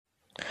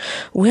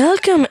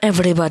Welcome,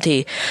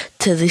 everybody,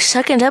 to the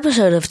second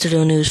episode of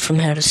To-Do News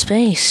from Outer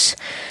Space.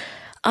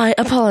 I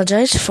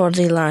apologize for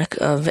the lack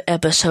of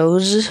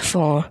episodes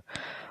for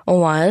a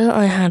while.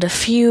 I had a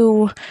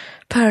few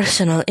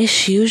personal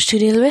issues to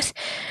deal with.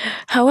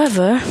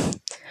 However,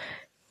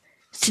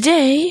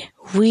 today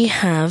we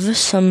have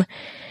some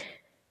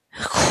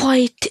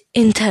quite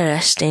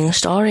interesting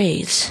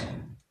stories.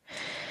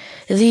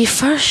 The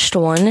first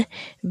one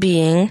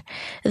being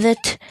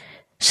that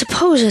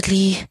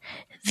supposedly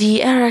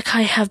the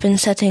Arakai have been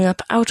setting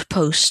up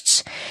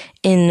outposts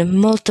in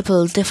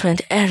multiple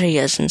different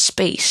areas in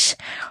space.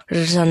 It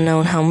is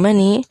unknown how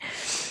many,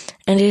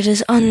 and it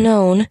is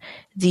unknown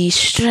the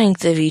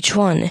strength of each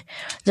one.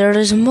 There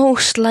is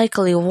most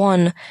likely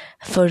one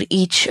for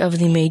each of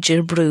the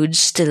major broods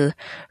still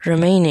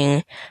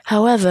remaining.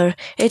 However,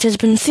 it has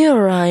been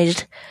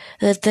theorized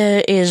that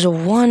there is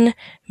one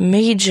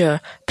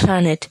major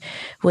planet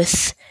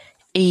with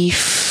a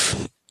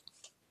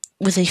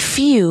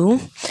few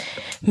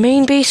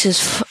main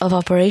bases of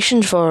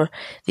operations for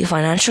the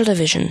financial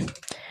division.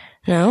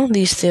 Now,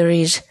 these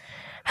theories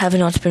have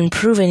not been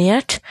proven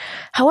yet.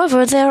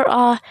 However, there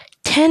are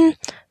 10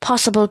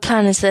 possible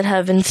planets that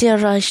have been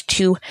theorized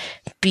to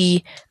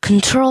be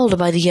controlled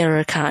by the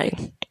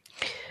Arakai.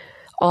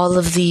 All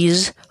of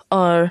these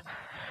are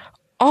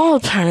all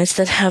planets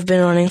that have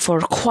been running for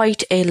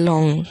quite a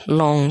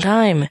long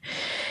time,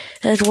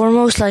 that were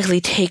most likely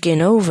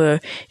taken over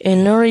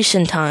in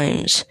recent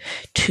times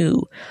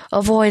to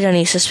avoid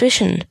any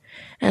suspicion,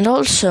 and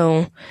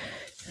also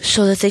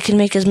so that they can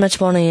make as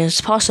much money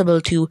as possible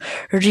to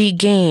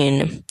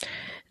regain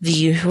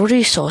the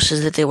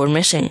resources that they were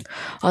missing.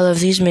 All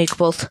of these make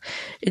both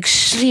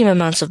extreme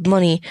amounts of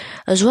money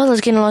as well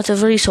as gain a lot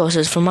of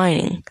resources for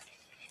mining.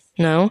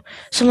 Now,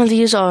 some of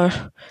these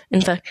are,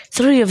 in fact,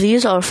 3 of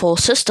these are full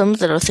systems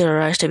that are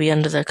theorized to be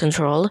under their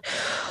control,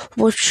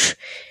 which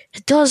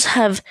does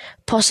have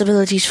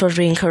possibilities for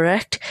being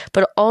correct,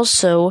 but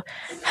also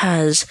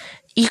has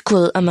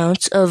equal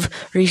amounts of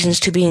reasons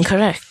to be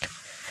incorrect.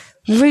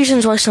 The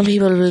reasons why some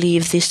people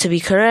believe this to be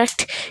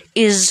correct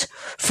is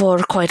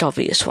for quite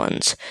obvious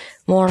ones.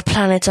 More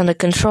planets under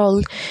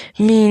control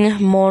mean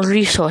more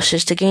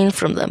resources to gain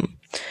from them.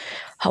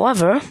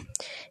 However,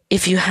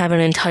 if you have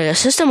an entire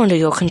system under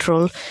your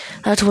control,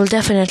 that will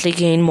definitely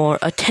gain more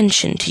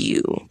attention to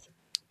you.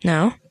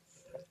 Now,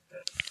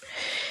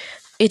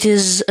 it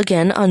is,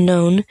 again,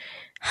 unknown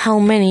how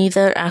many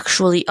there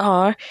actually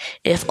are,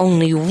 if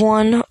only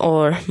one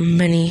or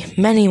many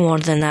more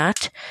than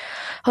that.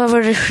 However,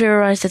 it is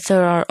theorized that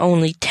there are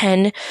only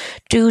 10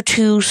 due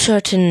to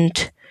certain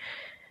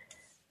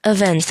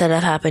events that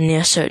have happened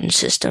near certain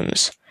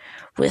systems,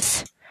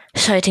 with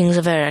sightings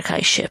of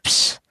Arakai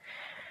ships.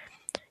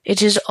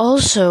 It is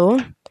also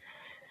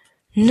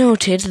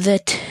noted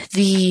that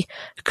the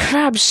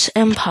Krabs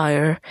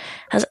Empire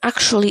has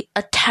actually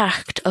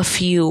attacked a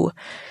few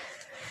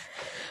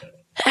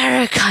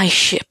Arakai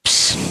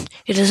ships.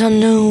 It is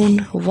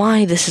unknown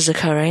why this is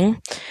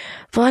occurring,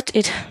 but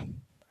it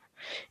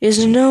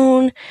is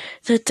known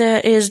that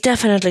there is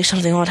definitely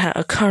something odd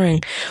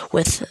occurring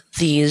with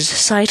these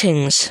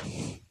sightings.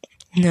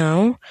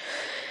 Now,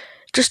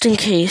 just in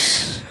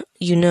case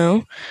you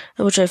know,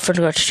 which I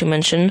forgot to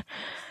mention,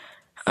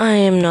 I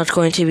am not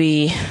going to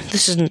be,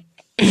 this is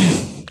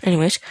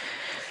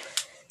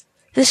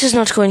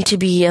not going to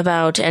be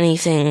about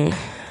anything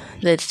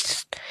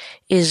that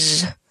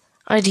is,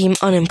 I deem,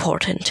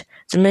 unimportant.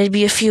 There may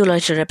be a few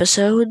lighter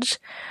episodes.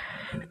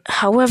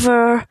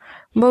 However,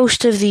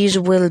 most of these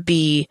will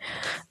be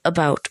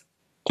about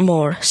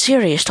more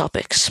serious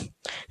topics.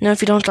 Now,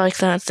 if you don't like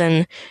that,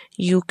 then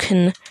you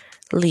can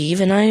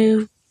leave, and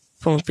I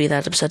won't be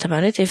that upset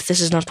about it. If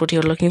this is not what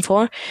you're looking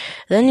for,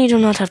 then you do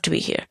not have to be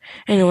here.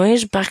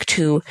 Anyways, back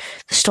to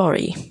the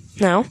story.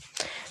 Now,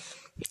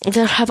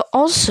 there have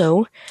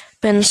also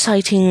been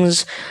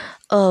sightings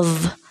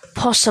of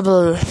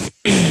possible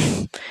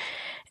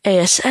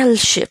ASL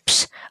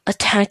ships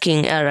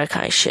attacking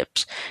Arakai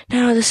ships.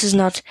 Now, this is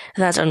not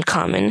that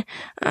uncommon,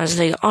 as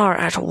they are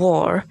at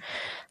war.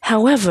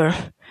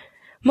 However,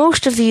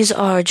 most of these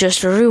are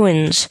just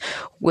ruins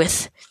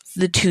with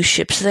the 2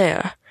 ships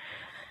there,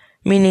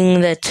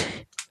 meaning that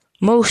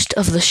most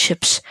of the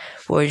ships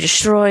were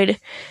destroyed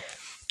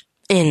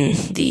in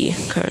the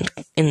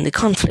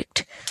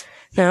conflict.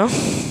 Now,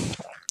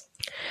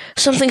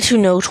 something to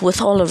note with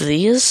all of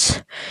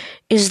these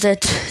is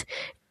that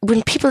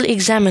when people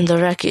examine the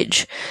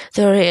wreckage,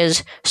 there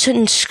is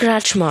certain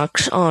scratch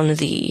marks on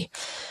the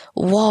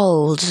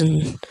walls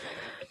and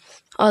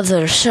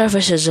other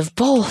surfaces of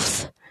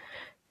both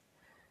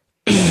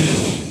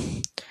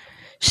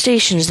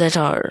stations that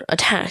are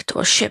attacked,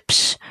 or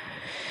ships,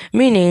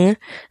 meaning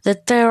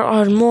that there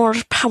are more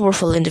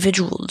powerful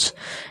individuals,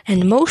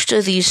 and most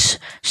of these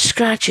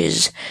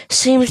scratches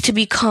seem to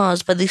be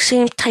caused by the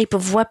same type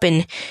of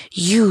weapon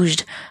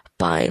used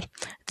by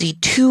the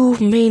 2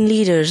 main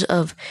leaders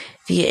of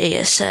the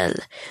ASL,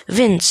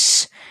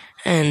 Vince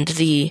and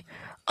the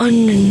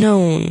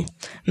unknown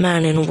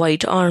man in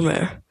white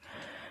armor.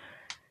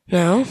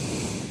 Now,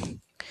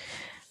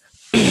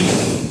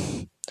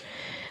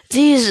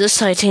 These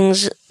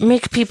sightings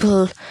make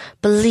people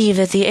believe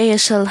that the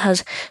ASL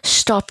has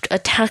stopped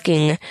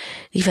attacking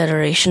the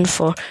Federation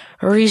for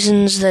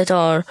reasons that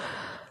are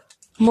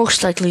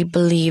most likely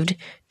believed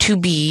to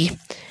be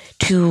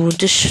to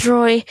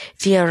destroy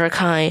the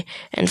Arakai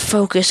and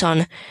focus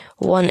on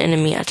one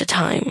enemy at a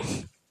time.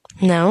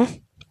 Now,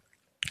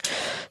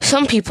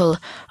 some people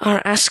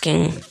are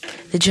asking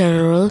the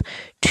General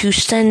to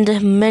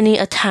send many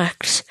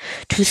attacks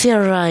to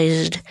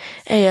theorized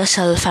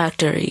ASL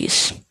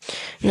factories.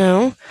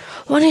 Now,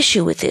 one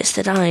issue with this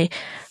that I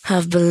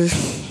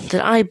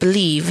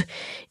believe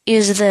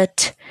is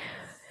that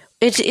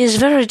it is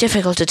very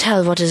difficult to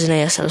tell what is an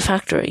ASL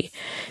factory,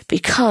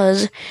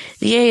 because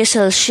the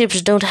ASL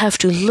ships don't have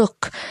to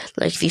look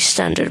like these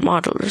standard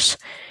models.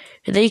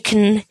 They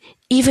can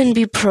even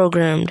be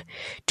programmed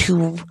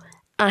to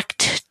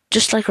act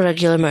just like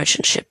regular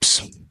merchant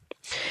ships,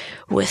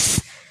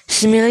 with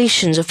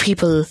simulations of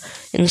people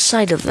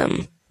inside of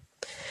them.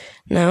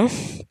 Now,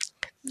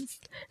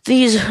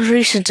 these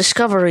recent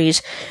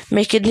discoveries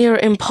make it near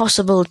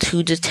impossible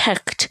to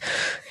detect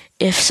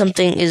if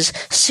something is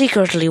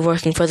secretly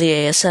working for the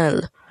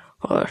ASL,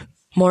 or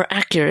more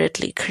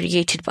accurately,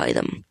 created by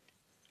them.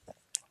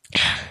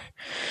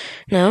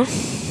 Now,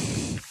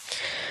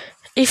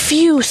 a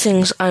few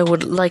things I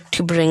would like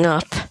to bring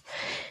up.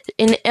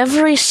 In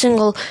every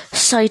single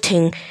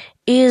sighting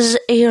is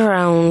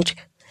around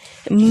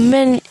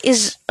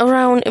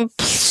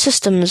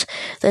systems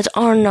that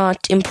are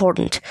not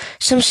important,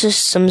 some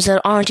systems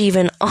that aren't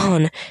even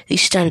on the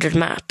standard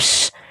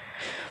maps.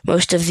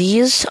 Most of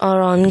these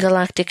are on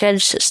Galactic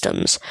Edge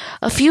systems.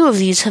 A few of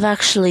these have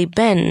actually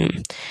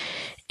been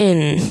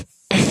in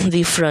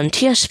the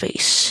Frontier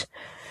space.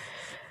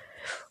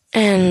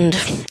 And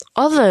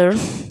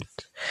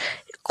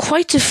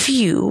quite a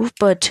few,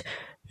 but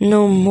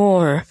no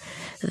more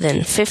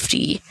than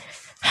 50,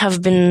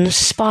 have been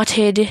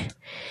spotted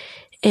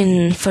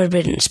in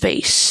Forbidden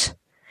Space.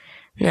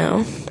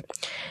 Now,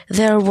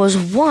 there was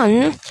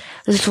one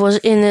that was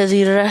in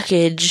the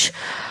wreckage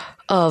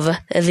of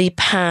the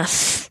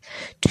path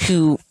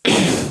to...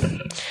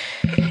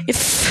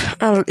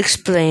 If I'll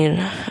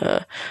explain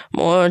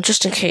more,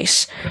 just in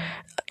case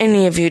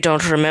any of you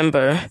don't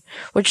remember,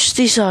 which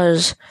these are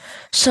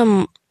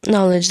some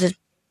knowledge that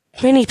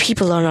many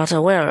people are not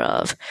aware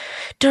of.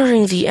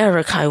 During the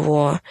Arakai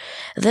War,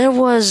 there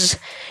was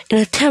an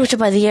attempt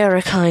by the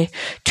Arakai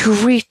to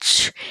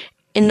reach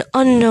an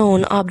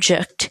unknown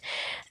object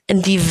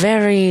in the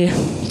very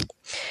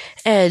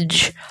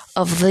edge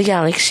of the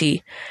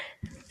galaxy.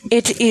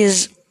 It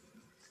is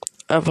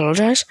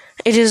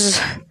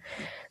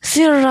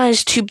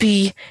theorized to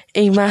be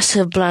a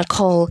massive black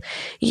hole,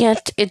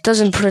 yet it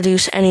doesn't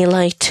produce any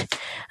light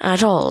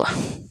at all.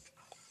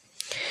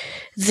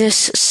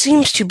 This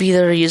seems to be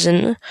the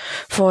reason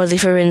for the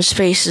Forbidden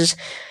Space's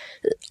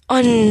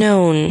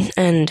unknown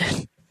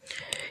and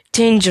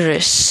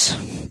dangerous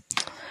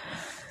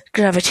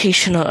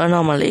gravitational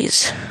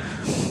anomalies.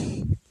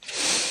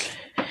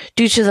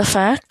 Due to the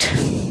fact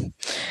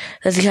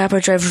that the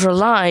hyperdrives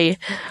rely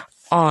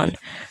on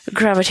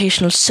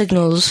gravitational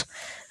signals,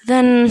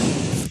 then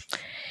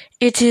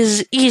it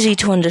is easy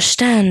to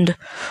understand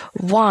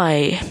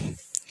why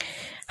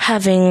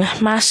having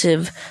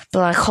massive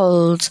black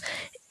holes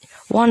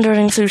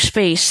wandering through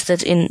space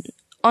that in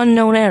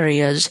unknown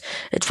areas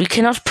that we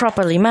cannot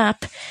properly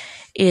map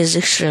is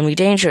extremely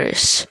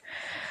dangerous.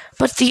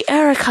 But the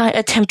Arakai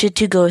attempted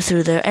to go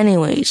through there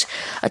anyways,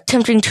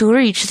 attempting to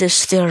reach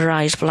this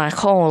theorized black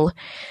hole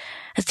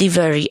at the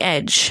very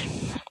edge.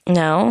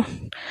 Now,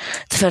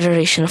 the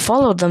Federation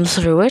followed them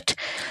through it,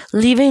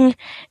 leaving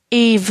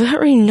a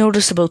very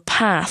noticeable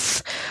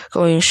path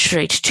going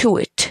straight to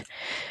it.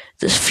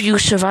 The few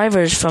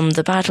survivors from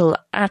the battle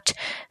at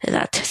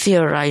that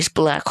theorized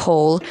black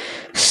hole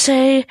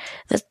say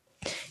that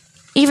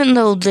even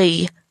though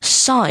they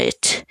saw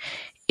it,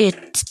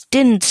 it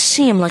didn't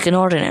seem like an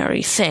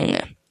ordinary thing.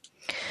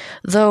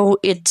 Though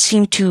it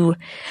seemed to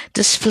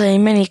display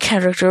many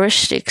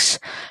characteristics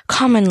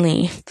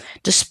commonly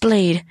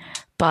displayed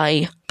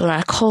by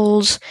black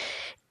holes,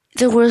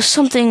 there was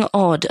something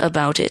odd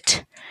about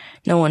it.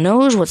 No one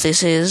knows what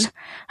this is.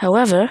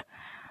 However,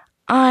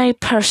 I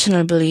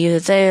personally believe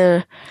that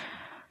they're,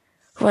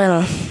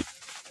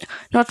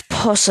 not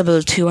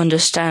possible to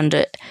understand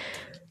it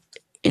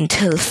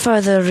until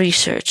further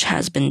research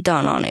has been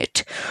done on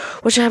it,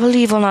 which I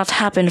believe will not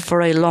happen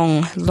for a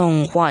long,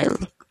 long while.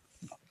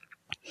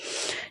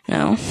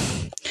 Now,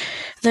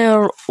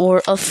 there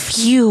were a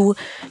few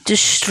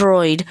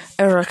destroyed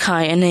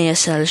Arakai and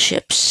ASL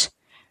ships.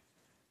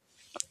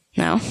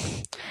 Now,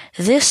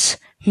 this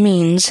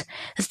means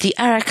that the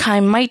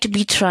Arakai might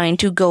be trying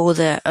to go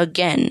there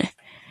again.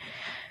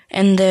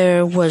 And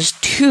there was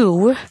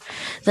 2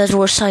 that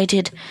were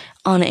sighted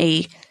on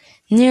a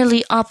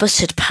nearly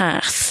opposite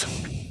path,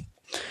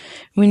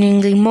 meaning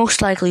they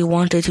most likely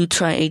wanted to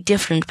try a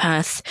different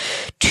path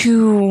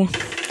to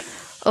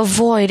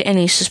avoid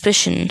any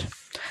suspicion,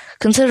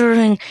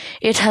 considering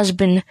it has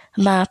been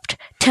mapped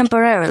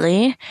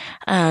temporarily,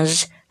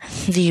 as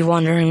the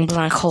wandering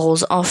black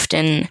holes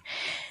often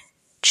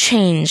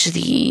change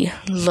the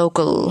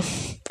local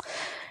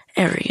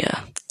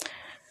area,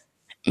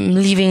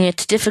 leaving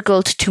it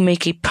difficult to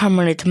make a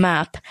permanent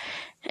map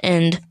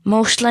and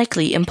most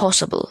likely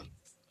impossible.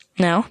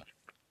 Now,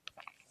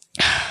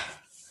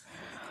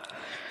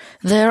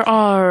 there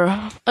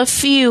are a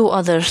few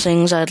other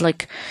things I'd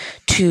like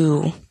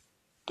to...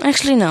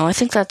 Actually, no, I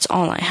think that's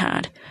all I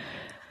had.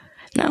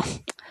 Now,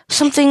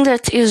 something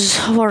that is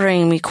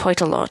worrying me quite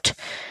a lot.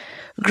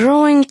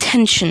 Growing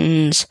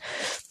tensions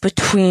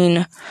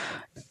between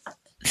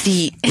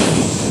the...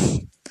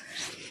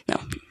 No,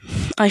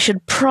 I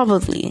should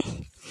probably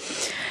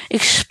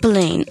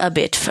explain a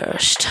bit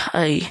first.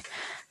 I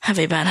have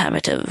a bad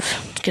habit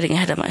of getting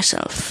ahead of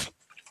myself.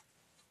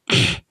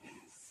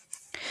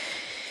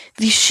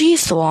 The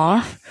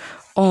Sheathwar,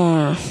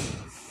 or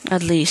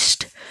at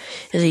least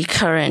the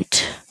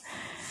current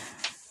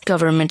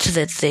government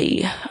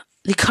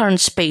the current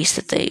space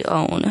that they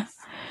own,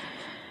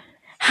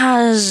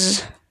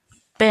 has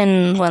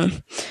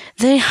been,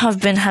 they have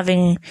been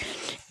having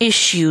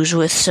issues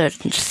with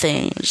certain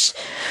things.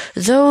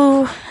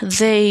 Though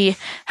they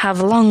have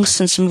long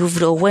since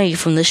moved away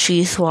from the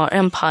Sheathwar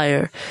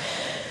Empire,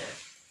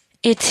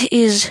 it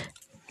is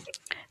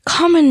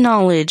common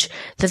knowledge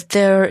that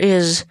there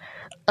is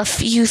a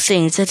few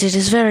things that it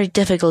is very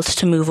difficult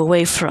to move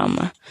away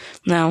from.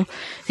 Now,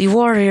 the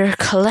Warrior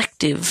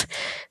Collective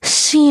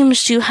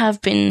seems to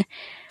have been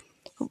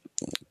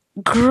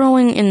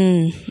growing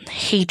in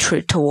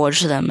hatred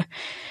towards them.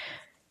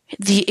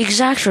 The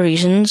exact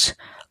reasons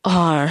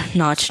are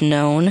not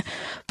known,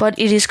 but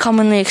it is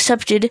commonly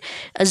accepted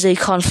as a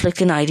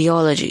conflict in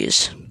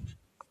ideologies.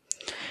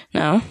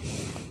 Now,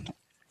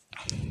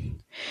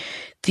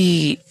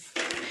 the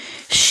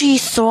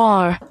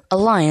Sheathwar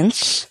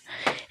Alliance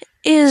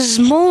is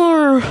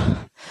more,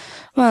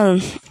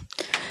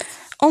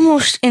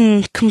 almost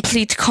in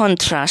complete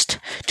contrast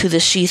to the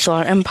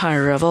Sheathwar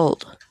Empire of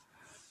old.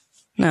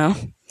 Now,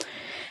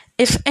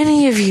 if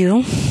any of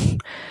you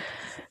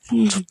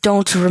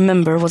don't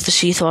remember what the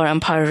Sheathwar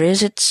Empire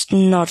is, it's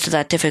not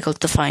that difficult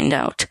to find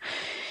out.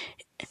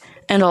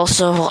 And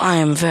also, I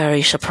am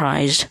very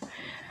surprised.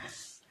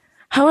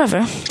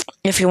 However,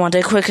 if you want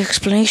a quick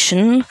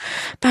explanation,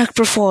 back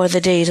before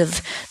the days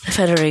of the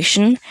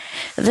Federation,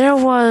 there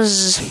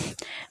was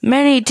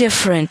many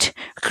different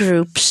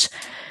groups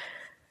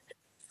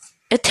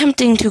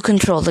attempting to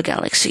control the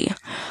galaxy.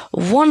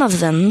 One of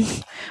them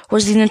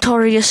was the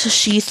notorious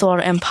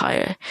Sheathwar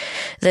Empire,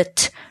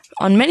 that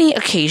on many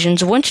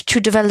occasions went to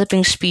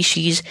developing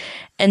species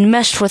and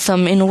messed with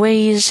them in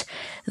ways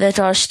that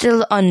are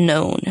still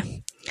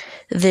unknown.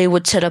 They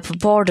would set up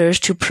borders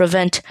to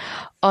prevent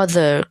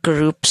other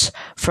groups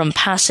from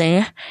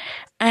passing,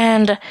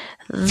 and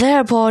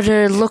their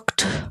border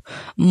looked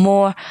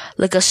more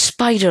like a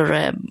spider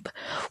web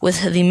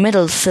with the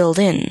middle filled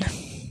in.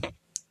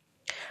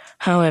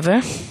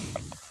 However,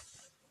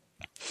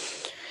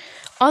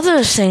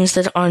 other things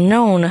that are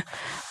known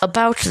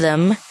about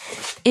them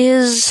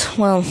is,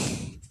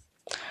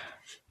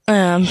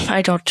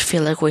 I don't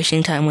feel like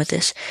wasting time with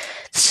this.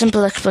 The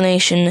simple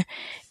explanation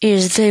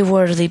is they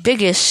were the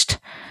biggest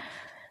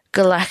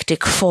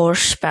galactic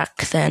force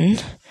back then,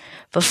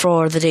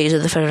 before the days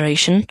of the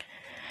Federation,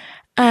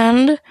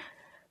 and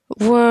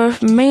were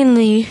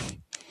mainly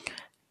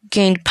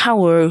gained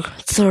power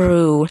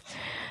through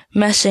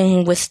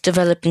messing with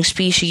developing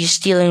species,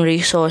 stealing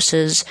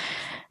resources,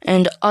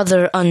 and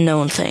other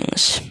unknown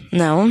things.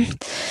 Now,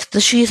 the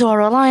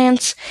Sheathwar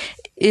Alliance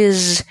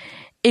is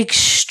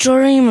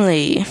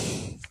extremely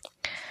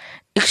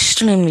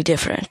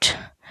different.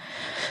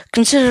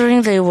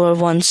 Considering they were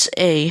once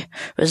a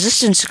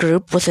resistance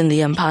group within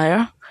the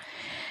Empire,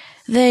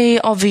 they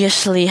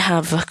obviously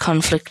have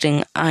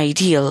conflicting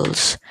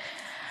ideals.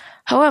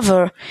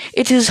 However,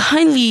 it is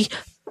highly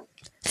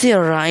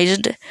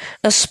theorized,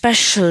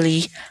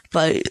 especially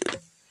by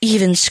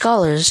even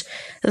scholars,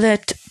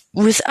 that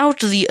without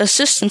the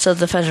assistance of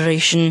the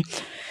Federation,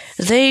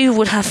 they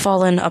would have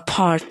fallen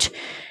apart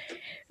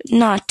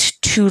not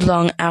too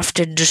long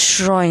after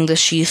destroying the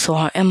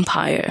Sheathwar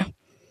Empire.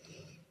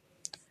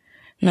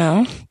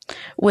 Now,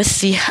 with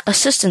the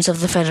assistance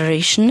of the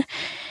Federation,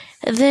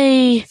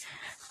 they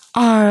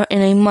are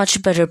in a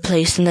much better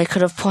place than they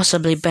could have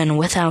possibly been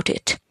without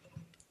it.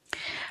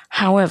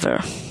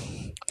 However,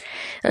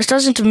 this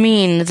doesn't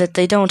mean that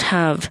they don't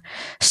have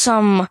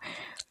some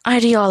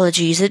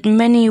ideologies that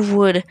many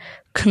would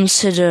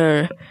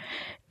consider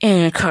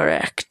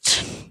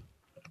incorrect.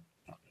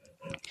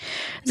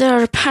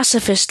 Their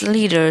pacifist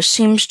leader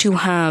seems to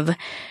have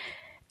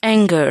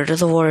angered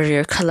the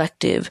Warrior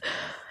Collective.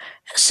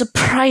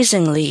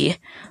 Surprisingly,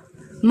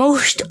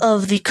 most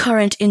of the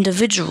current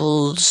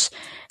individuals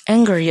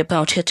angry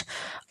about it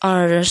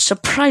are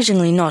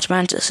surprisingly not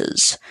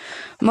mantises.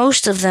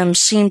 Most of them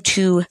seem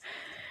to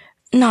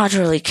not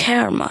really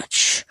care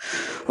much,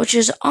 which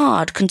is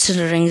odd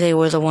considering they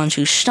were the ones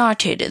who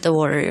started the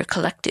Warrior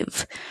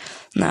Collective.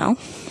 Now,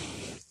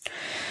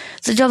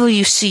 the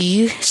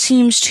WC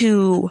seems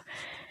to,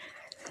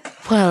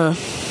 there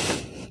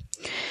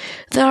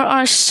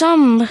are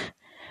some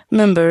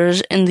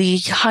members in the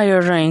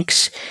higher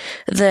ranks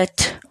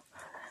that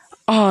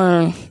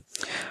are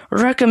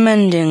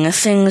recommending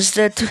things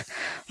that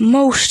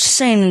most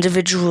sane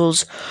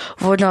individuals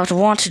would not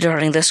want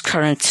during this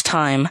current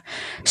time.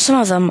 Some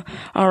of them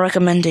are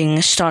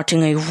recommending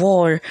starting a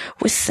war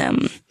with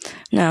them.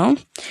 Now,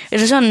 it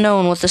is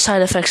unknown what the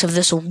side effects of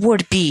this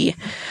would be,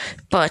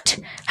 but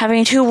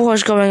having two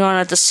wars going on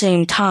at the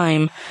same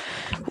time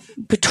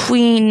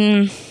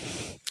between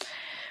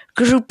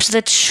groups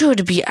that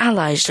should be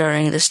allies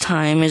during this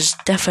time is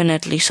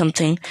definitely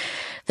something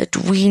that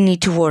we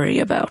need to worry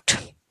about.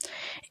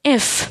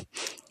 If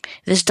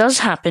this does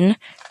happen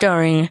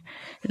during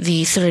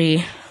the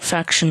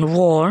three-faction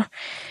war,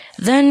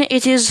 then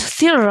it is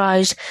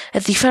theorized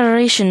that the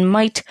Federation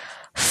might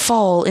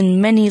fall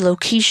in many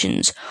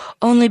locations,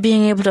 only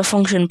being able to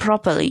function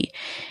properly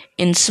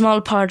in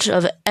small parts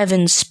of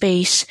Evans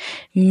space,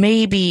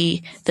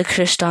 maybe the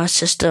Christos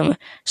system.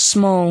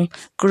 Small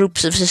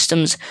groups of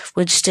systems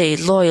would stay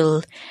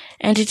loyal,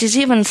 and it is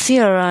even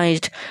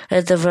theorized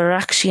that the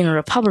Varaxian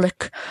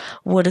Republic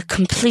would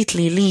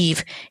completely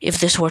leave if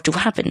this were to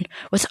happen,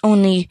 with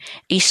only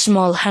a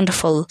small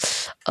handful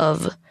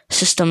of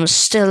systems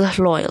still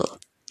loyal.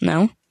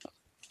 Now,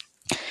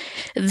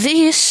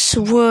 this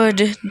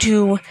would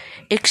do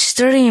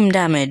extreme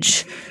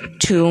damage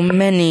to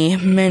many,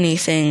 many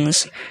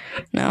things.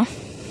 Now,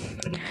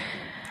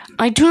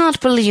 I do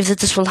not believe that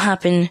this will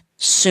happen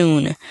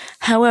soon.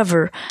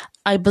 However,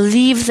 I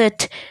believe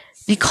that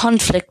the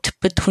conflict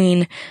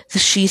between the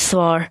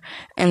Sheathwar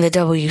and the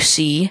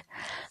WC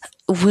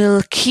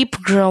will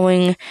keep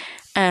growing,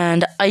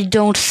 and I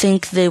don't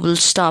think they will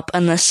stop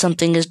unless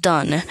something is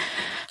done.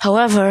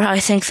 However, I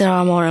think there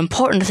are more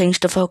important things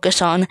to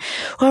focus on.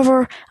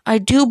 However, I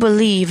do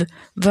believe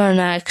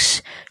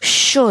Vernax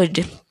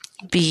should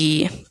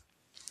be,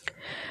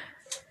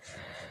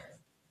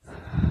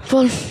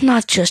 well,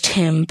 not just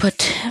him,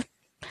 but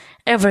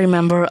every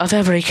member of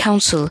every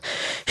council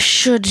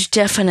should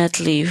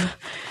definitely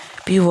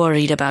be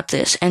worried about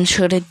this, and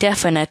should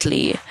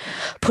definitely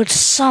put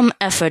some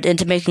effort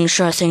into making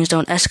sure things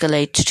don't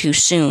escalate too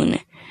soon.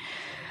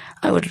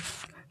 I would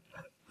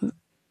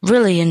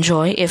really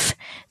enjoy if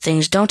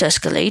things don't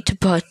escalate,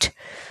 but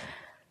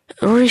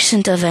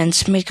recent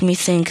events make me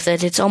think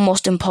that it's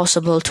almost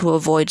impossible to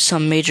avoid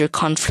some major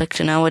conflict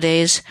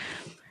nowadays.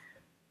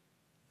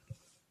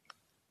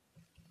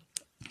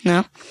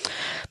 Now,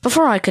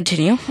 before I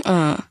continue,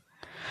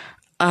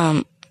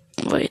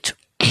 wait.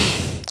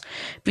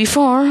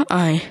 Before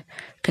I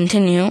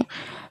continue,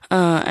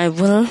 I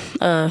will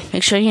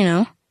make sure you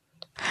know.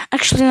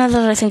 Actually, now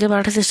that I think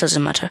about it, this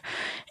doesn't matter.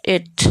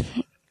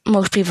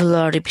 Most people will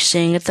already be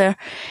seeing it there.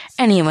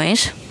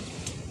 Anyways,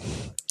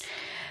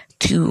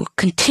 to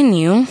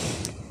continue,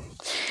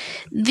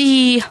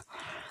 the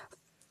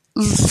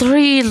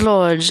three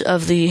lords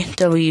of the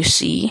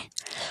WC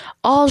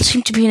all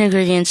seem to be in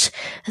agreement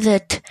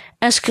that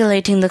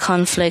escalating the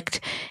conflict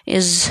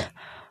is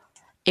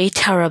a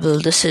terrible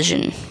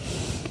decision.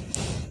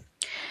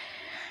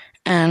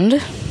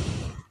 And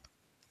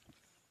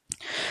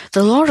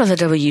the Lord of the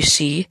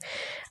WC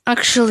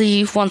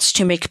actually wants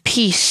to make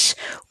peace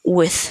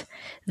with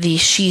the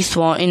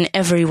Sheathwar in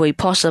every way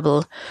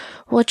possible,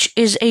 which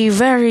is a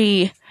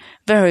very,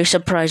 very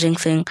surprising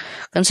thing,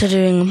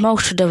 considering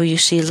most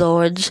WC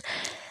lords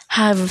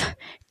have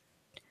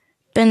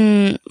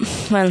been,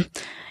 well,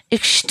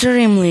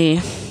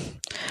 extremely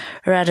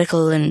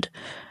radical and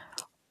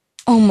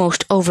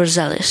almost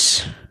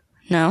overzealous.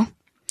 Now,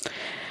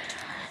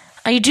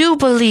 I do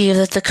believe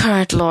that the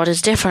current Lord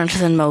is different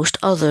than most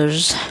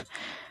others.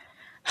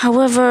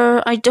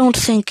 However, I don't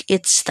think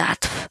it's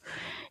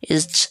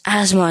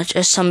as much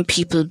as some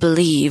people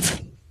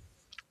believe.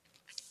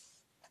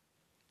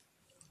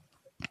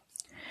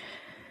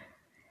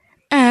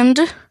 And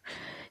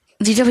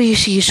the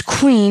WC's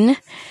queen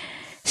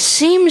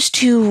seems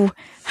to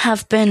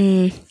have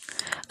been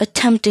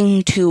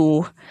attempting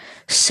to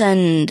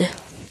send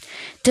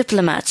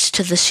diplomats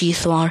to the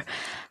Sheathwar.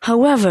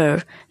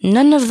 However,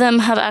 none of them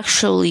have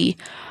actually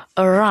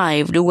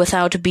arrived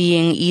without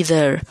being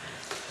either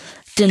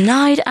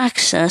denied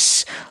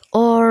access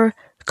or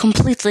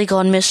completely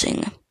gone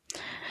missing.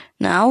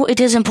 Now, it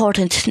is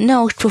important to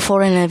note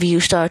before any of you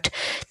start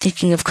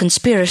thinking of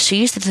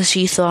conspiracies that the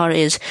Sheathwar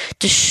is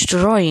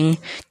destroying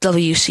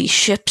WC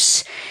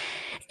ships.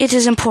 It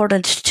is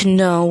important to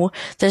know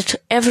that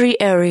every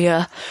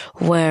area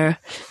where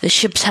the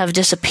ships have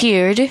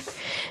disappeared,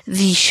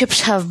 the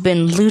ships have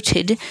been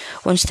looted.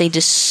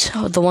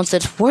 The ones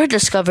that were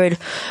discovered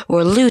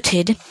were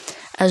looted,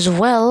 as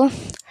well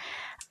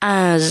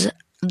as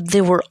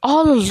they were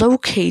all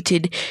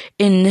located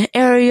in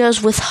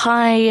areas with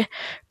high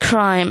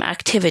crime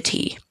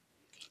activity,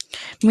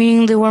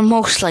 meaning they were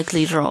most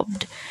likely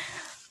robbed.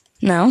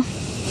 Now,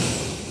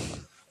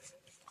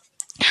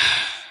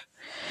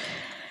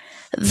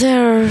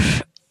 there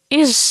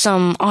is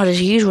some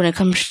oddities when it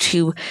comes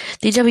to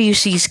the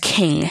WC's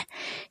king.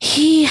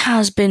 He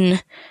has been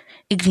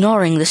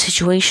ignoring the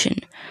situation,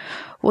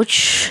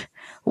 which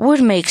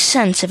would make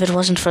sense if it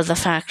wasn't for the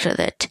fact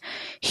that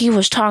he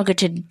was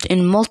targeted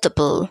in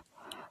multiple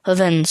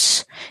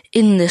events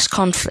in this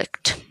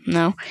conflict.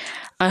 Now,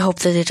 I hope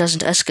that it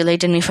doesn't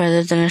escalate any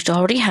further than it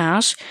already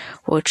has,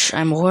 which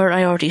I'm aware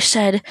I already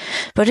said,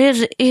 but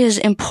it is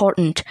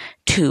important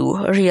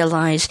to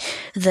realize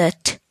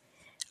that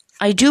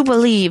I do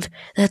believe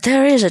that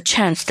there is a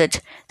chance that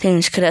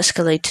things could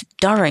escalate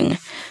during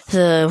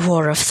the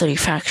War of Three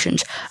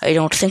Factions. I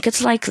don't think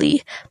it's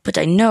likely, but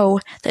I know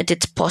that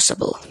it's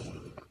possible.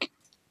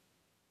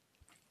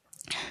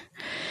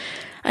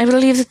 I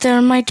believe that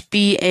there might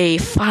be a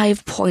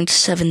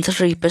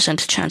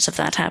 5.73% chance of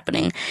that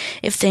happening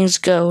if things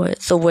go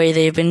the way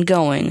they've been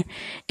going.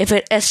 If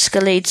it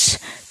escalates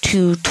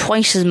to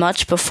twice as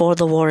much before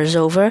the war is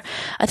over,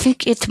 I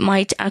think it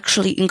might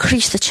actually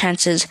increase the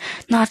chances,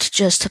 not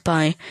just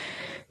by...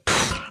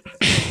 I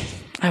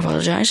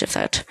apologize if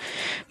that...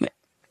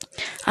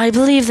 I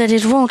believe that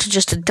it won't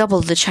just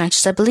double the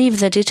chances. I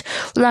believe that it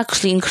will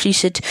actually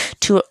increase it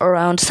to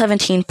around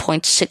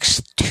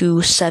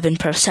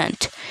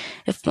 17.627%,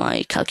 if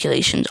my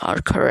calculations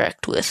are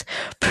correct with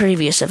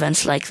previous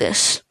events like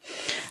this.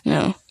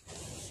 No.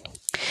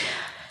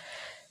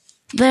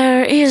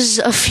 There is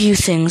a few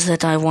things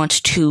that I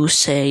want to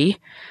say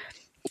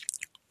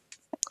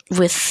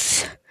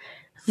with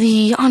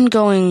the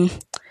ongoing...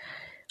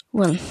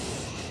 Well,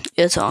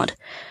 it's odd.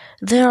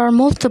 There are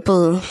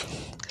multiple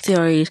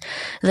theories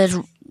that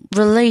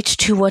relate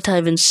to what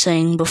I've been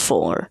saying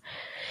before.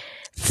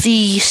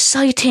 The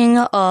sighting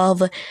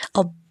of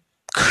a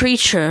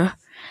creature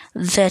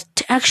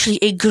that actually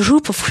a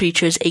group of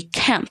creatures, a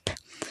camp,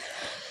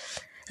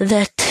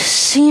 that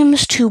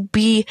seems to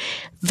be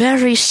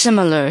very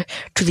similar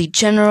to the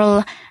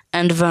General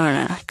and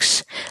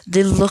Vernax.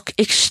 They look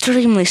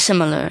extremely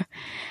similar,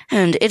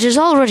 and it is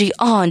already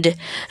odd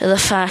the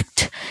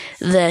fact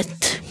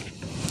that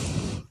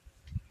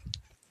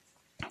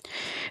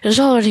it is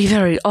already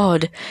very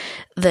odd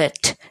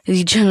that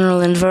the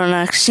General and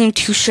Vernax seem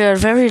to share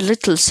very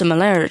little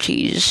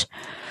similarities.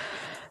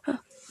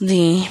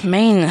 The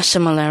main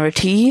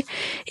similarity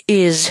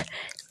is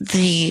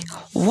the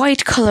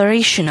white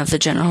coloration of the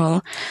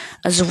General,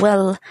 as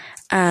well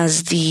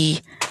as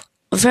the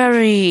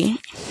very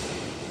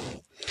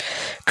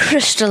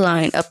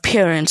crystalline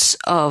appearance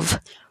of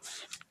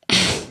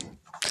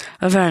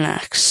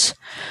Vernax.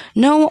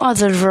 No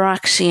other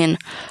Varaxian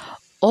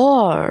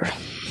or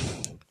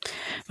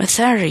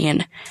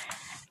Mytharian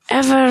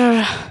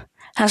ever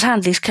has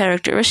had these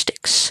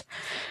characteristics.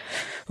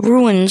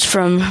 Ruins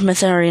from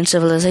Mytharian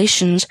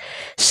civilizations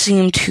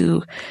seem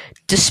to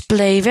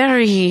display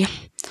very,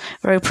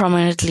 very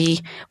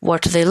prominently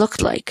what they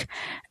looked like,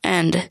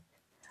 and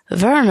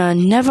Verna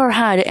never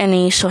had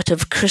any sort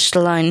of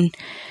crystalline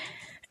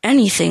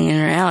anything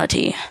in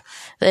reality.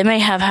 They may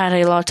have had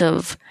a lot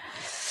of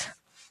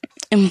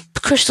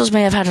crystals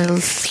may have had a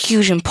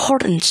huge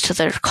importance to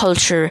their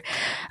culture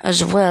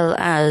as well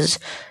as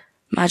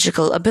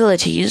magical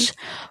abilities,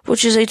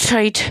 which is a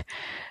trait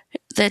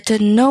that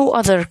no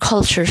other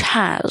culture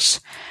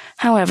has.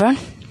 However,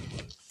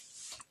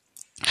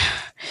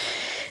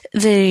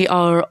 they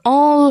are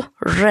all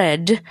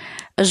red,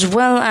 as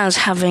well as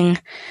having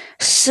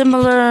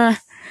similar,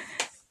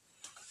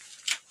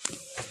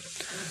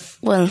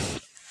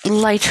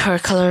 lighter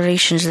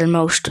colorations than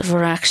most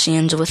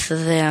Varaxians with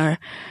their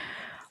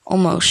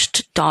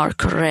almost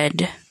dark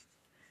red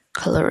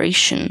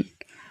coloration.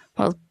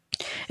 Well,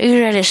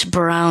 a reddish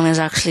brown is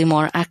actually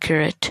more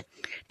accurate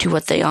to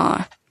what they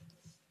are.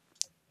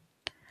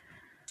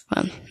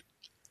 Well,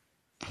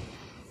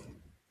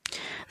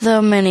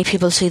 though many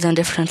people see them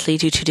differently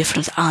due to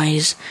different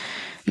eyes,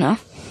 no?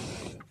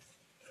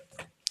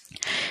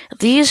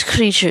 These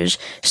creatures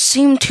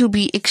seem to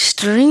be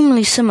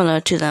extremely similar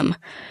to them,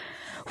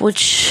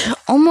 which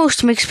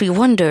almost makes me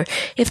wonder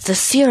if the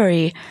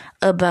theory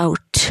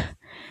about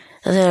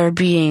there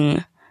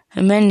being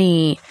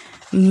many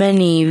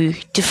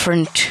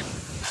different...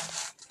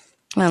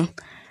 Well,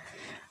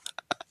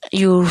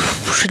 you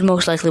should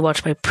most likely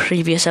watch my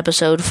previous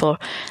episode for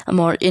a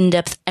more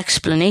in-depth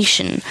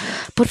explanation,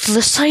 but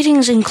the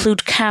sightings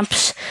include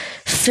camps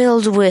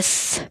filled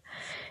with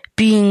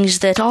beings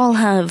that all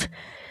have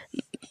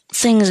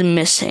things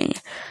missing.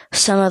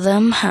 Some of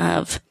them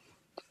have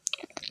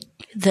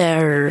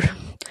their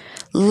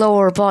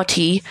lower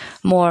body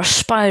more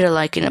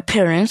spider-like in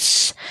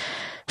appearance.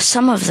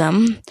 Some of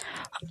them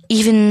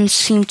even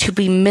seem to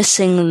be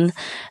missing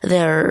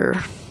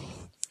their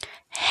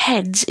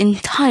heads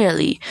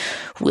entirely,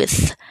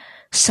 with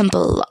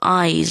simple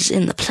eyes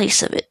in the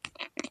place of it.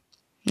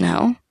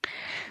 Now,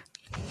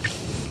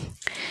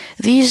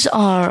 these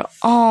are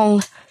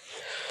all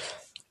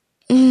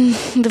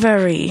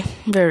very,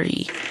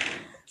 very,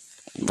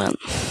 well,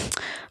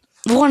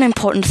 one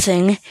important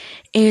thing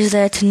is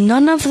that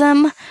none of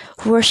them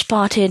were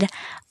spotted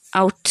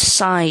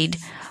outside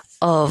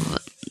of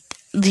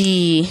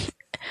the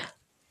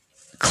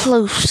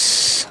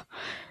close...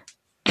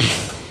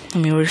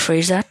 Let me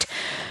rephrase that.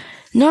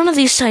 None of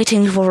these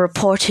sightings were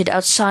reported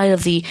outside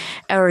of the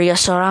area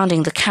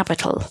surrounding the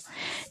capital.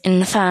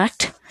 In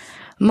fact,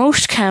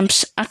 Most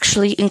camps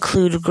actually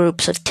include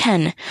groups of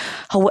 10.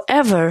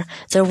 However,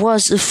 there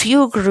was a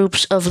few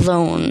groups of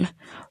lone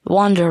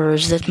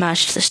wanderers that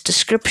matched this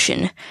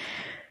description.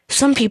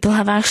 Some people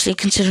have actually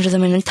considered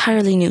them an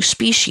entirely new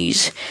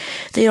species.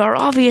 They are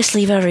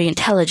obviously very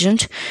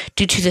intelligent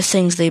due to the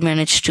things they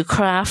managed to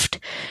craft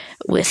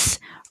with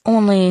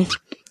only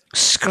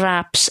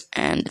scraps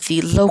and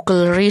the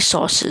local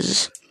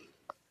resources.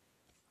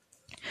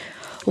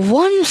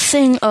 One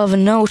thing of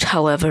note,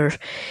 however,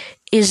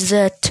 is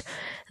that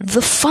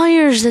the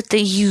fires that they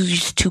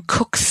used to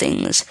cook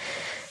things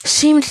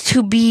seemed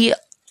to be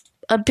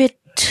a bit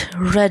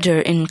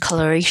redder in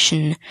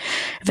coloration,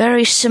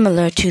 very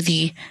similar to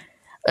the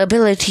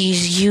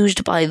abilities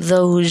used by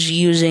those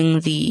using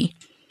the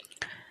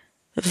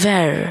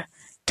Ver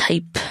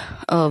type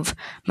of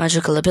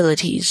magical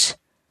abilities.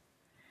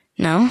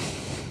 Now,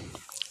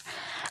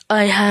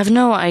 I have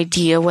no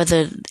idea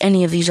whether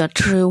any of these are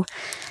true.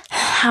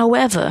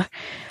 However,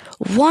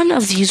 one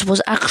of these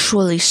was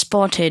actually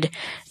spotted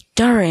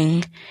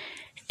during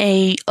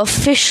an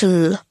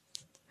official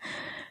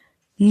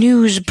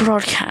news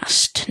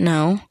broadcast.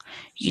 Now,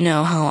 you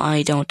know how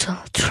I don't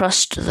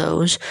trust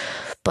those,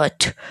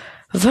 but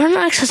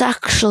Vernax has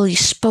actually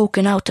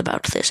spoken out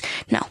about this.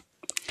 Now,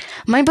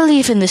 my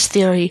belief in this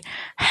theory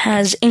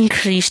has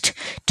increased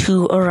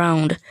to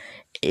around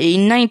a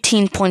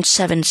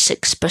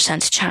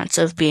 19.76% chance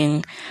of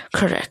being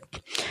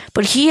correct,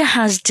 but he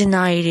has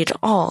denied it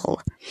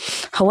all.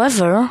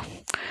 However,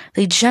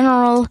 the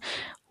general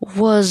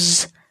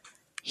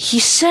he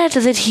said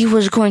that he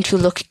was going to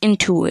look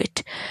into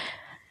it,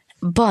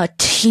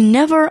 but he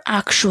never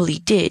actually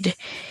did.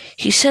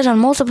 He said on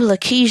multiple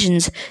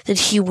occasions that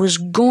he was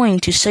going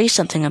to say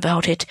something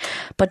about it,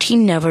 but he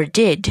never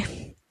did.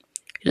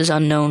 It is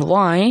unknown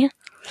why.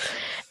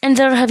 And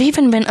there have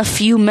even been a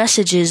few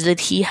messages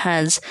that he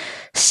has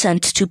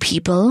sent to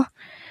people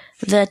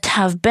that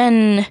have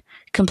been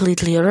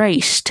completely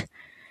erased.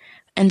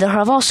 And there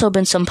have also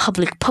been some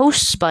public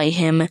posts by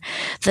him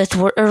that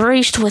were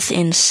erased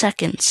within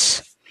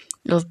seconds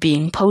of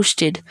being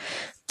posted.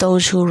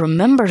 Those who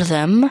remember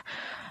them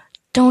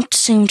don't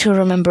seem to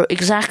remember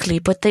exactly,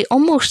 but they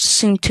almost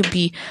seem to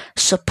be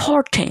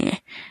supporting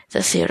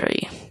the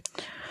theory,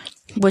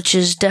 which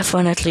is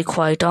definitely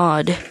quite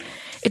odd.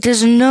 It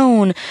is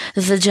known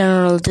that the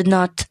general did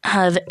not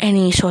have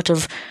any sort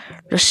of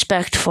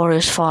respect for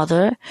his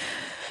father,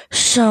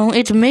 so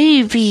it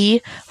may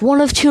be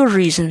one of two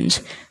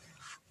reasons.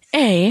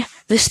 A,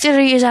 this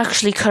theory is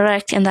actually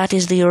correct, and that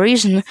is the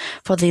reason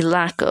for the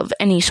lack of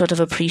any sort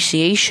of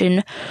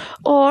appreciation,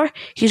 or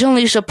he's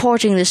only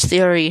supporting this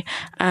theory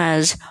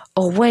as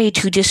a way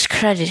to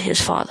discredit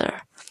his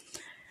father.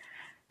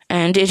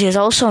 And it is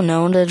also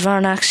known that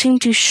Vernax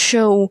seemed to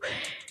show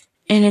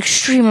an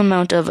extreme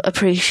amount of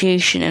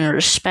appreciation and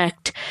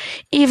respect,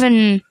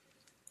 even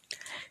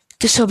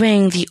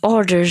disobeying the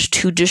orders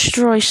to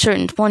destroy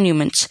certain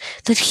monuments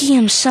that he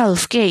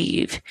himself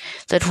gave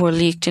that were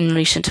leaked in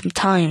recent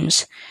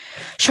times.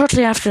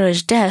 Shortly after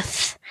his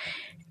death,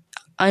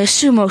 I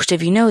assume most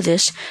of you know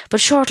this, but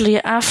shortly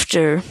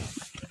after,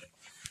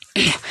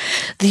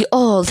 the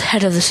old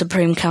head of the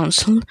Supreme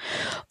Council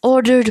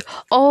ordered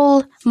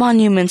all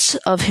monuments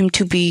of him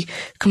to be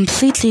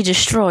completely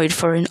destroyed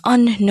for an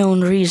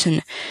unknown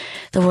reason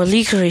that were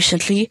leaked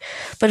recently,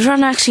 but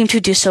Vernax seemed to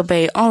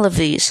disobey all of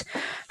these.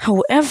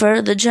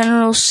 However, the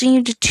general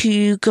seemed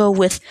to go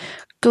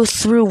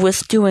through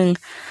with doing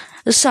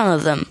some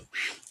of them.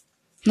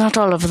 Not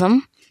all of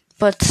them,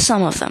 but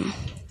some of them.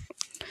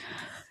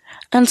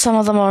 And some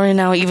of them are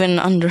now even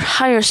under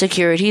higher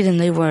security than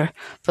they were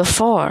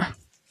before.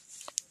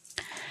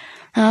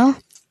 Well,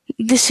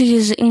 this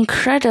is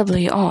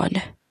incredibly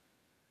odd.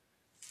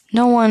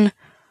 No one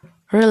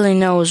really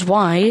knows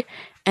why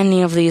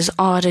any of these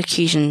odd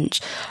occasions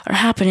are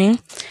happening,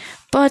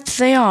 but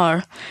they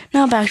are.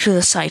 Now back to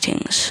the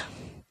sightings.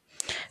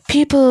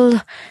 People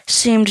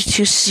seemed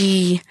to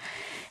see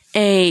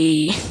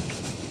a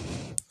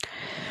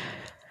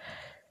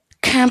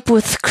camp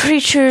with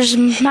creatures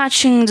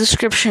matching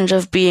descriptions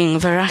of being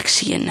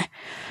Varaxian.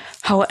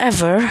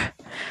 However,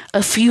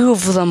 a few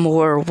of them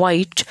were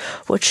white,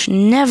 which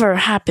never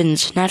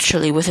happens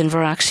naturally within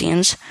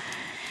Varaxians,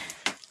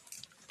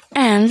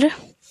 and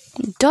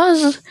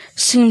does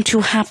seem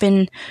to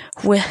happen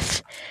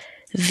with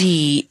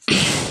the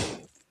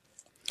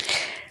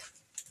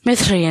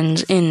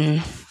Mithrians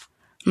in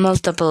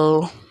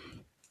multiple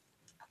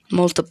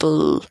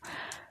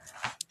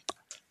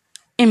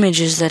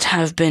images that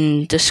have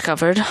been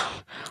discovered,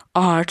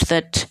 art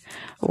that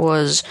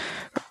was,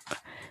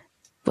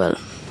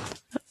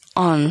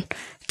 on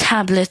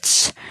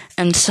tablets,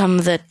 and some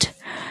that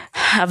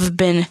have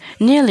been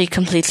nearly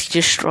completely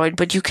destroyed,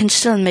 but you can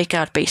still make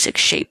out basic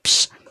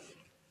shapes.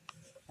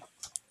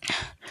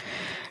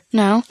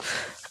 Now,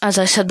 as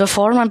I said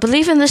before, my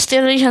belief in this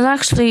theory has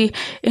actually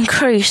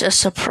increased a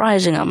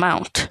surprising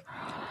amount.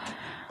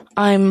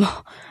 I'm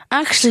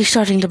actually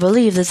starting to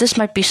believe that this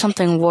might be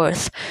something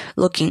worth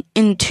looking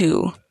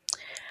into.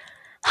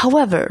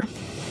 However,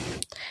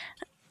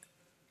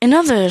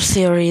 Another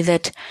theory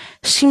that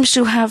seems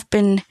to have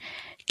been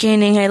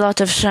gaining a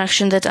lot of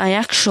traction that I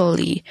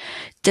actually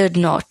did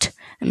not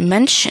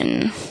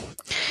mention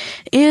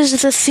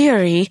is the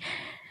theory.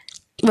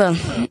 Well,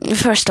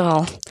 first of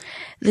all,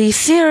 the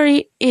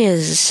theory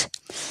is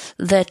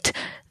that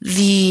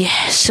the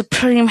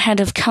Supreme Head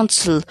of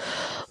Council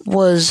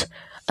was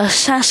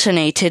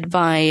assassinated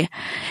by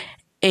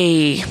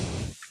a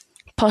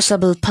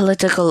possible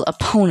political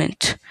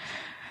opponent.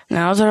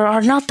 Now, there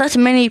are not that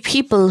many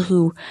people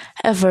who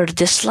ever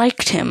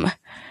disliked him.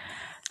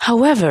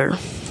 However,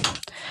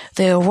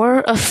 there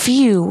were a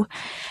few,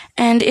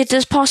 and it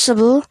is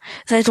possible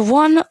that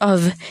one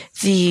of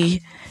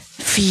the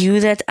few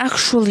that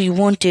actually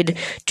wanted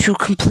to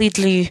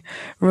completely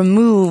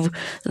remove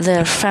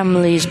their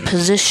family's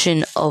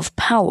position of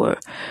power,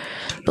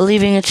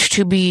 believing it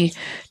to be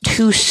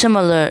too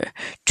similar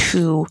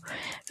to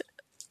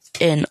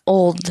an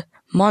old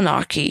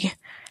monarchy.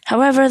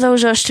 However,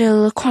 those are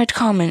still quite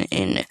common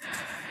in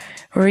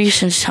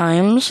recent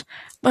times,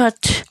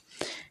 but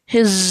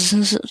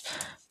his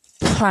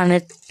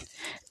planet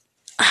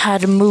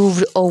had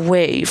moved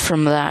away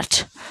from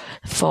that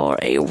for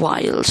a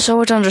while,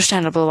 so it's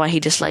understandable why he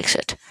dislikes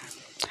it.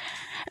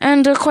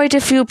 And quite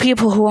a few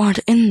people who aren't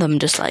in them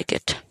dislike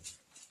it.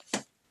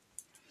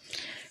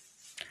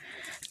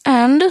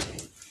 And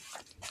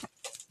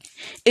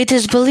it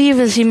is believed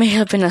that he may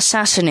have been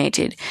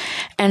assassinated,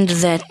 and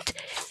that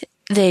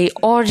they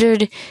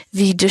ordered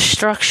the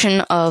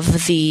destruction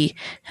of the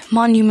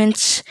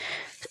monuments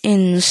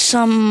in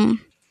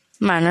some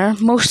manner,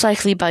 most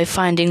likely by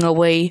finding a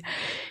way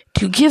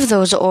to give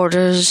those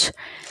orders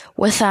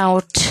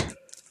without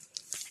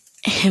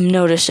him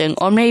noticing,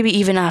 or maybe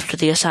even after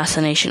the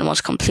assassination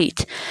was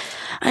complete.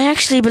 I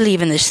actually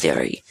believe in this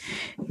theory.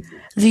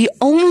 The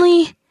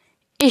only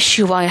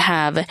issue I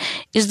have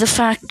is the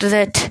fact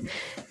that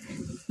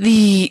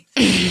the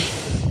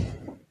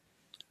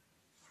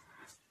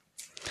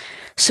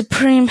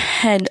Supreme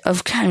Head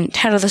of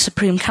the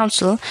Supreme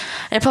Council,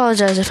 I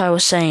apologize if I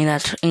was saying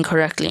that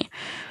incorrectly.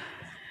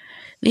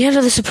 The head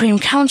of the Supreme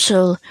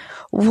Council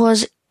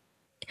was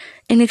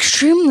an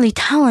extremely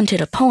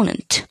talented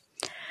opponent.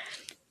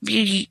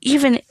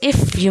 Even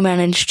if you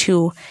managed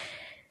to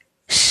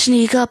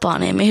sneak up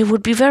on him, it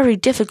would be very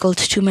difficult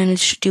to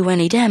manage to do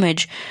any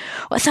damage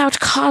without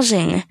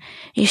causing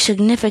a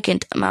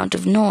significant amount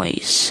of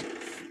noise.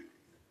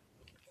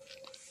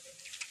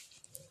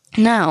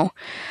 Now,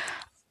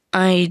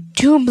 I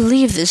do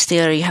believe this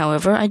theory,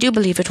 however. I do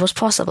believe it was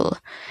possible.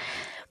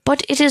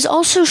 But it is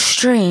also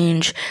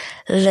strange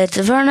that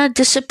Verna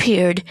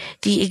disappeared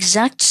the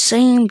exact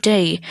same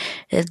day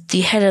that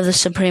the head of the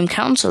Supreme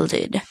Council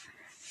did.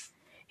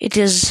 It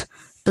is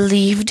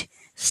believed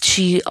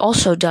she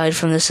also died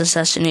from this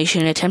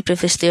assassination attempt,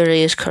 if this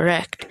theory is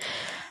correct.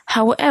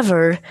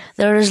 However,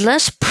 there is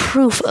less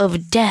proof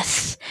of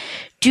death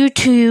due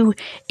to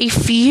a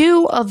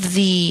few of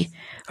the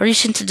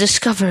recent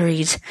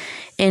discoveries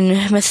in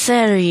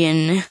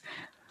Metherian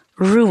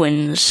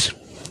ruins.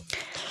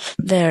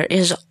 There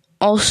is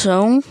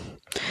also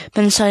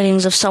been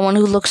sightings of someone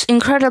who looks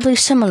incredibly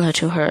similar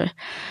to her,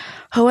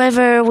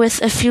 however,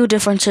 with a few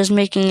differences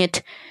making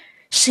it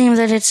seem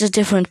that it's a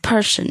different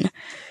person.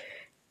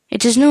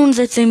 It is known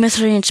that the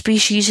Mithrian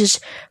species is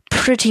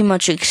pretty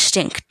much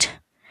extinct.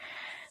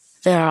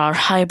 There are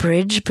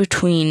hybrids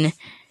between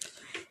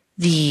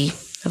the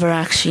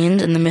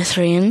Varaxians and the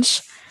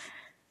Mithrians.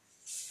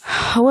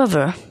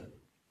 However,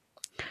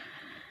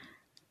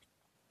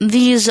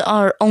 these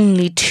are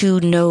only two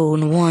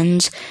known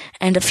ones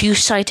and a few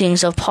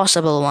sightings of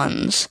possible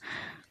ones.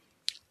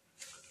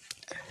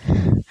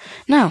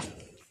 Now,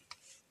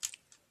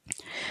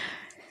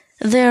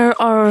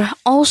 there are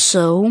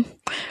also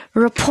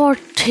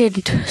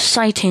reported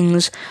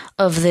sightings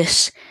of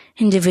this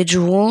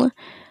individual.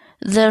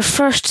 Their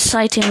first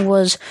sighting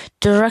was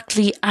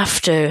directly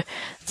after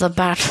the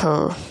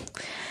battle.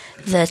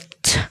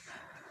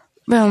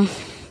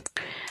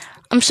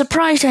 I'm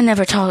surprised I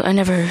never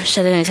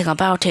said anything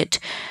about it,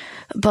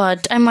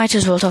 but I might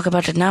as well talk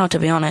about it now, to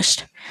be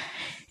honest.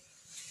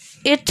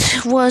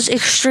 It was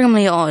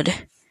extremely odd,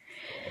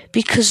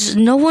 because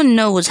no one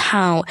knows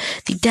how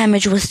the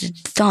damage was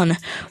done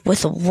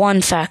with one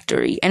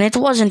factory, and it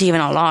wasn't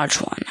even a large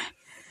one.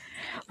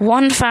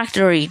 One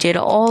factory did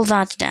all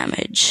that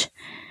damage.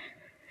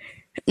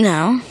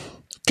 Now,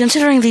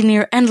 considering the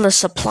near endless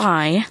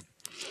supply,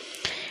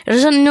 it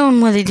is unknown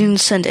why they didn't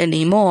send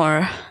any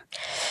more.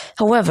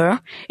 However,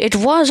 it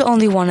was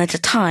only one at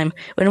a time.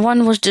 When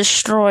one was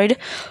destroyed,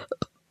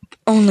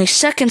 only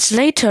seconds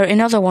later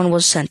another one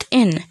was sent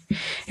in.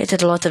 It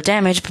did a lot of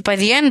damage, but by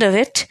the end of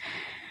it,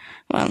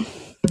 well,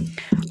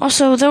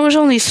 also, there was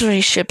only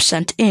 3 ships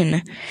sent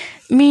in,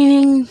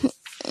 meaning,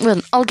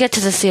 well, I'll get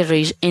to the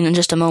theories in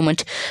just a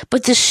moment,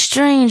 but this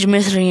strange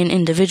Mithrian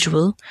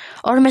individual,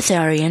 or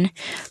Mitharian,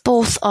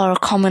 both are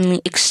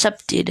commonly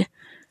accepted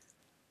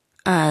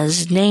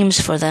as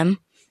names for them,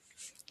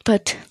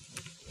 but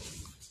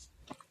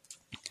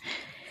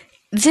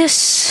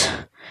this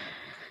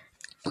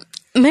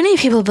many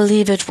people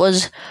believe it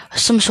was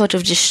some sort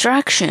of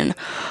distraction,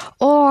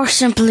 or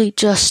simply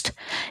just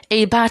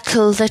a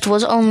battle that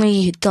was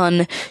only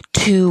done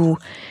to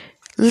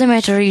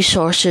limit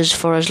resources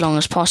for as long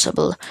as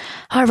possible.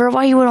 However,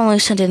 why you would only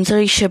send in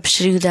 3 ships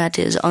to do that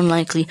is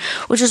unlikely,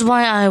 which is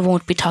why I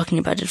won't be talking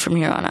about it from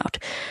here on out.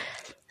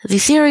 The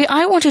theory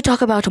I want to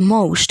talk about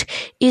most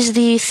is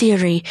the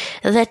theory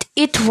that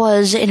it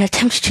was an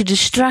attempt to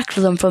distract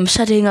them from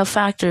setting up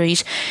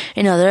factories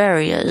in other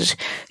areas.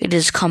 It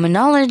is common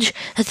knowledge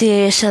that the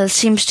ASL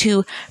seems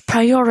to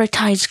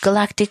prioritize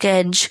Galactic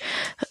Edge,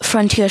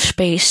 frontier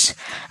space,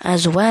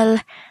 as well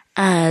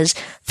as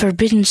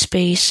forbidden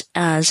space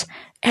as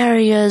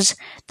areas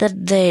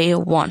that they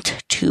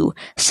want to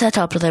set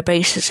up their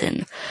bases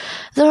in.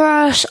 There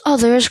are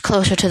others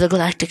closer to the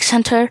galactic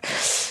center,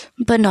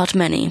 but not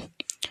many.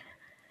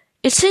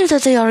 It seems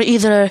that they are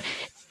either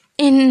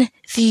in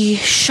the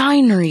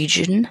Shine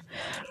region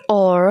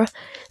or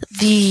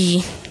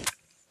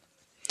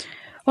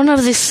one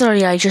of the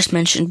 3 I just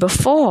mentioned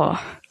before.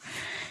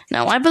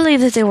 Now, I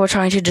believe that they were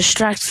trying to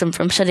distract them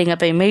from setting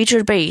up a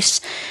major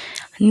base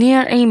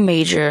near a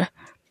major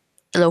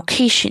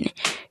location.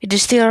 It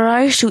is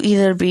theorized to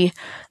either be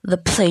the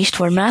place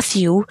where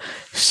Matthew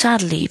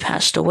sadly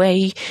passed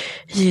away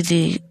to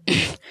the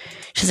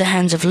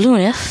hands of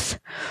Lunith,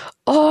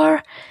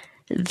 or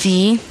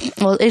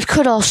it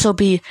could also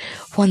be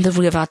one that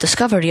we have not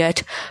discovered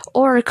yet,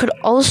 or it could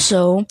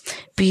also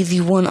be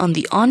the one on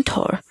the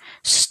Ontor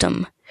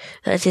system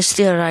that is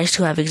theorized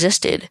to have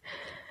existed.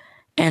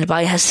 And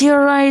by has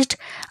theorized,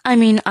 I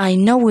mean I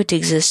know it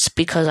exists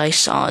because I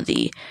saw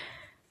the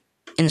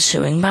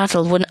ensuing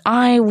battle when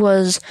I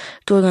was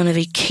going on a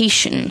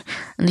vacation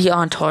in the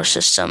Ontor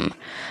system.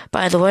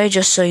 By the way,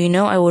 just so you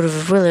know, I would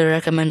really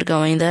recommend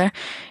going there.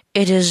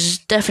 It is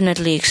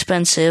definitely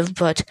expensive,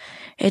 but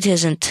it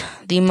isn't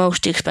the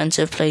most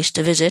expensive place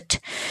to visit.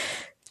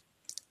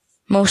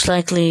 Most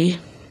likely,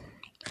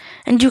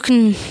 and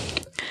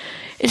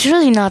it's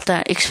really not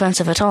that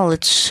expensive at all.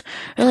 It's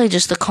really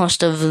just the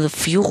cost of the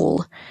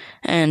fuel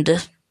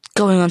and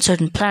going on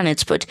certain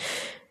planets, but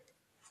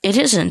it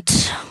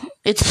isn't.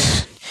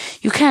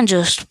 You can't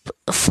just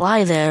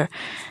fly there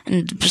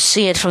and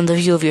see it from the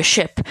view of your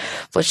ship,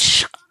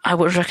 which I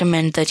would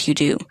recommend that you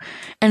do.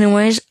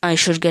 Anyways, I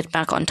should get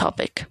back on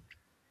topic.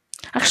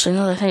 Actually,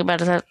 another thing about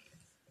that,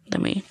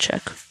 let me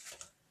check.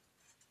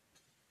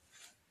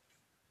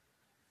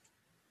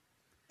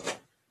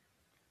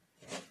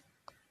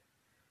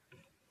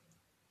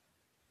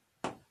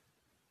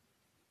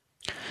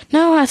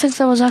 No, I think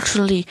that was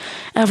actually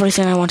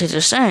everything I wanted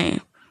to say,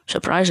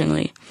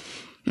 surprisingly.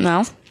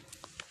 Now,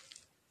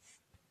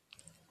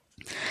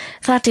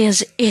 that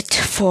is it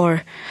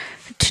for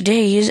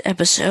today's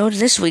episode,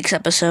 this week's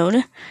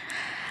episode.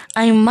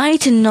 I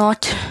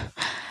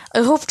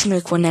hope to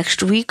make one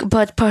next week,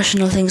 but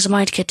personal things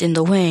might get in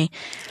the way.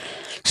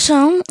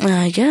 So,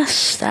 I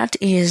guess that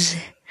is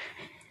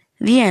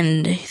the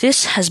end.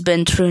 This has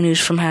been True News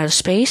from Outer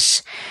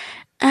Space,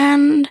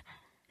 and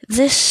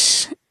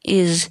this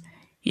is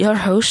your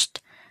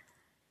host,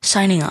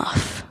 signing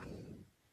off.